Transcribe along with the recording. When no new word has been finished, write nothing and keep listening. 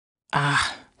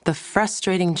The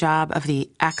frustrating job of the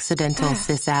accidental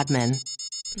sysadmin.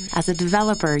 As a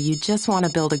developer, you just want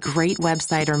to build a great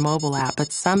website or mobile app,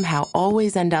 but somehow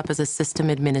always end up as a system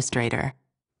administrator.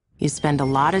 You spend a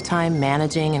lot of time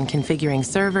managing and configuring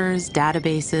servers,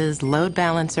 databases, load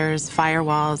balancers,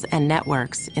 firewalls, and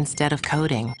networks instead of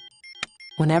coding.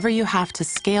 Whenever you have to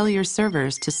scale your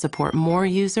servers to support more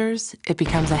users, it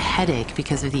becomes a headache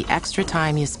because of the extra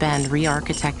time you spend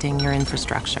re-architecting your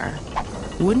infrastructure.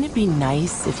 Wouldn't it be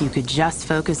nice if you could just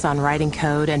focus on writing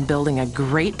code and building a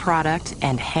great product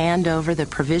and hand over the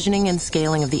provisioning and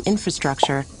scaling of the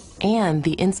infrastructure and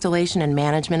the installation and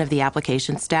management of the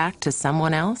application stack to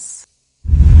someone else?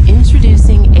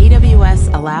 Introducing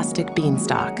AWS Elastic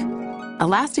Beanstalk.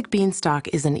 Elastic Beanstalk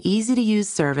is an easy-to-use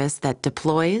service that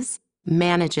deploys,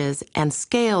 manages, and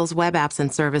scales web apps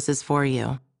and services for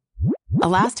you.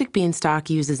 Elastic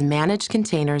Beanstalk uses managed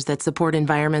containers that support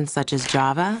environments such as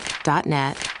Java,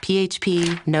 .NET,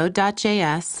 PHP,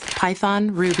 Node.js,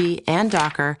 Python, Ruby, and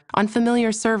Docker on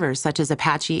familiar servers such as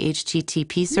Apache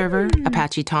HTTP Server,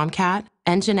 Apache Tomcat,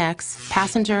 Nginx,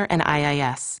 Passenger, and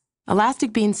IIS.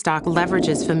 Elastic Beanstalk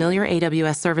leverages familiar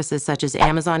AWS services such as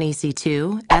Amazon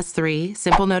EC2, S3,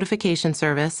 Simple Notification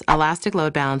Service, Elastic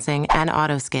Load Balancing, and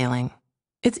auto-scaling.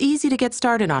 It's easy to get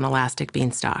started on Elastic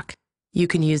Beanstalk. You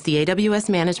can use the AWS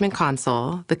Management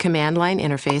Console, the command line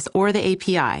interface, or the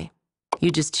API.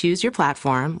 You just choose your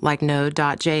platform, like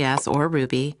Node.js or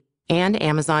Ruby, and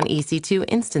Amazon EC2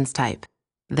 instance type.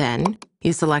 Then,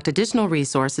 you select additional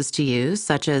resources to use,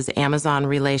 such as Amazon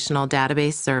Relational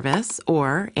Database Service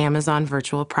or Amazon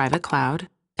Virtual Private Cloud,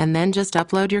 and then just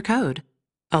upload your code.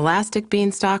 Elastic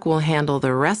Beanstalk will handle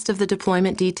the rest of the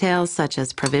deployment details, such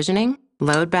as provisioning,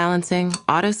 load balancing,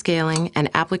 auto-scaling, and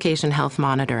application health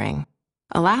monitoring.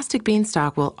 Elastic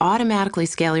Beanstalk will automatically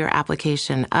scale your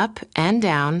application up and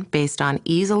down based on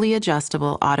easily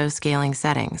adjustable auto-scaling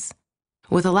settings.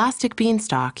 With Elastic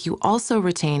Beanstalk, you also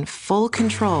retain full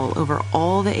control over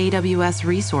all the AWS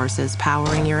resources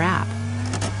powering your app.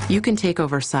 You can take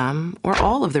over some or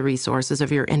all of the resources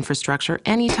of your infrastructure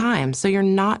anytime, so you're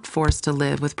not forced to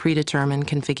live with predetermined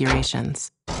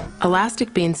configurations.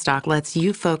 Elastic Beanstalk lets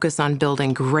you focus on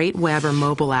building great web or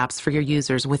mobile apps for your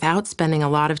users without spending a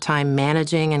lot of time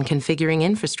managing and configuring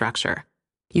infrastructure.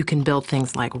 You can build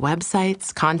things like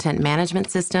websites, content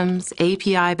management systems,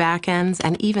 API backends,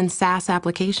 and even SaaS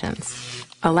applications.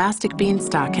 Elastic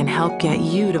Beanstalk can help get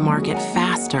you to market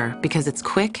faster because it's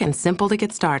quick and simple to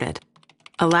get started.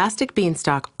 Elastic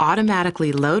Beanstalk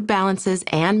automatically load balances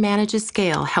and manages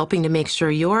scale, helping to make sure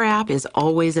your app is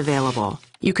always available.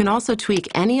 You can also tweak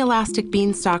any Elastic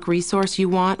Beanstalk resource you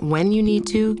want when you need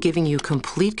to, giving you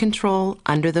complete control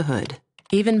under the hood.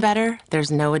 Even better, there's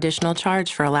no additional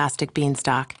charge for Elastic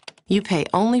Beanstalk. You pay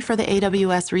only for the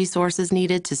AWS resources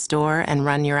needed to store and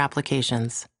run your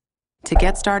applications. To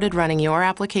get started running your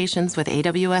applications with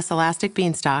AWS Elastic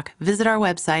Beanstalk, visit our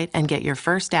website and get your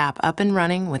first app up and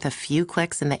running with a few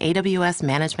clicks in the AWS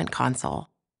Management Console.